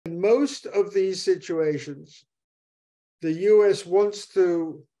most of these situations, the US wants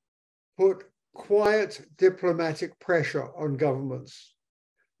to put quiet diplomatic pressure on governments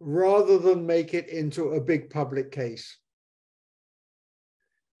rather than make it into a big public case.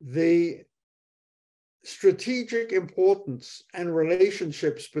 The strategic importance and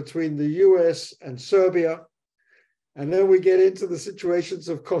relationships between the US and Serbia, and then we get into the situations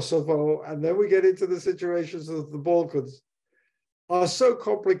of Kosovo, and then we get into the situations of the Balkans, are so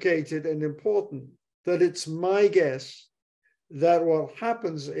complicated and important that it's my guess that what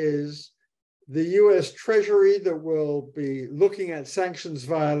happens is the US Treasury that will be looking at sanctions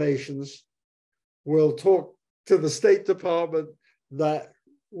violations will talk to the State Department that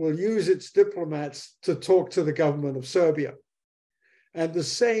will use its diplomats to talk to the government of Serbia. And the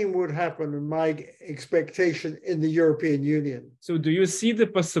same would happen, in my expectation, in the European Union. So do you see the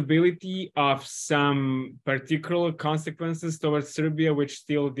possibility of some particular consequences towards Serbia, which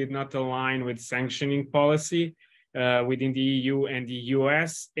still did not align with sanctioning policy within the EU and the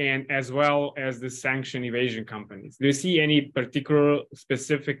US, and as well as the sanction evasion companies? Do you see any particular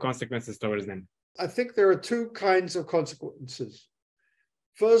specific consequences towards them? I think there are two kinds of consequences.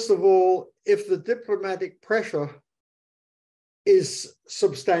 First of all, if the diplomatic pressure is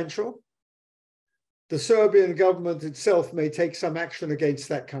substantial, the Serbian government itself may take some action against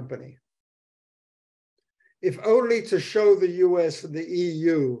that company, if only to show the US and the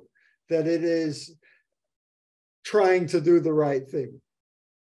EU that it is trying to do the right thing.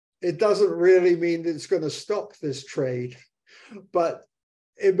 It doesn't really mean that it's going to stop this trade, but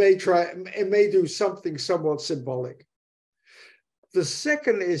it may do something somewhat symbolic. The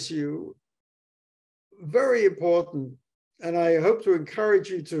second issue, very important, and I hope to encourage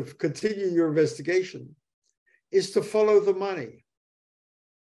you to continue your investigation, is to follow the money.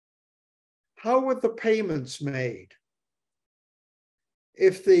 How were the payments made?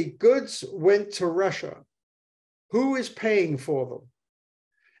 If the goods went to Russia, who is paying for them?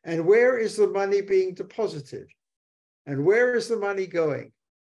 And where is the money being deposited? And where is the money going?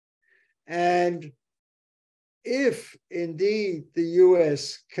 And if indeed the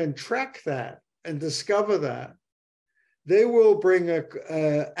US can track that and discover that, they will bring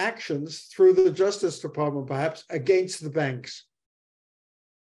actions through the Justice Department, perhaps, against the banks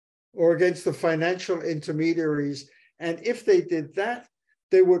or against the financial intermediaries. And if they did that,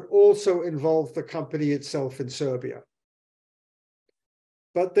 they would also involve the company itself in Serbia.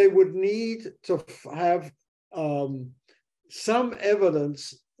 But they would need to have some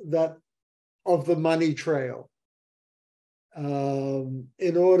evidence that of the money trail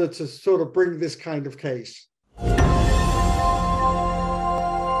in order to sort of bring this kind of case.